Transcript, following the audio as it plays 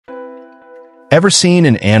Ever seen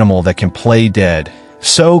an animal that can play dead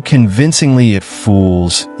so convincingly it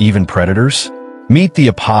fools even predators? Meet the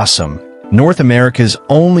opossum, North America's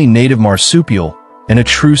only native marsupial and a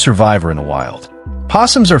true survivor in the wild.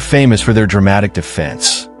 Possums are famous for their dramatic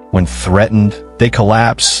defense. When threatened, they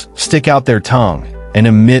collapse, stick out their tongue, and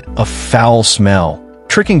emit a foul smell,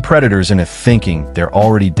 tricking predators into thinking they're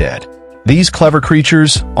already dead. These clever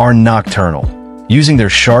creatures are nocturnal, using their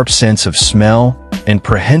sharp sense of smell and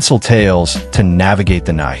prehensile tails to navigate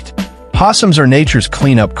the night. Possums are nature's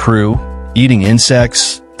cleanup crew, eating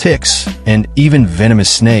insects, ticks, and even venomous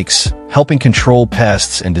snakes, helping control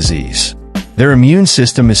pests and disease. Their immune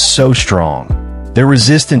system is so strong, they're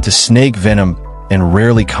resistant to snake venom and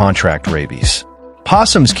rarely contract rabies.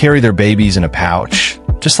 Possums carry their babies in a pouch,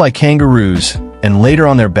 just like kangaroos, and later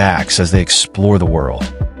on their backs as they explore the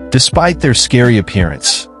world. Despite their scary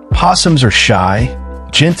appearance, possums are shy,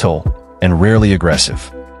 gentle, and rarely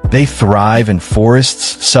aggressive. They thrive in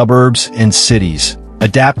forests, suburbs, and cities,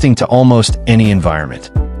 adapting to almost any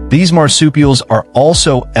environment. These marsupials are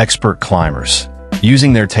also expert climbers,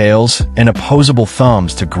 using their tails and opposable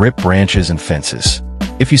thumbs to grip branches and fences.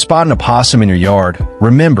 If you spot an opossum in your yard,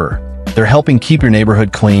 remember, they're helping keep your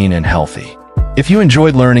neighborhood clean and healthy. If you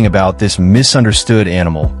enjoyed learning about this misunderstood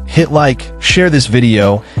animal, hit like, share this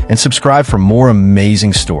video, and subscribe for more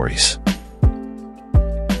amazing stories.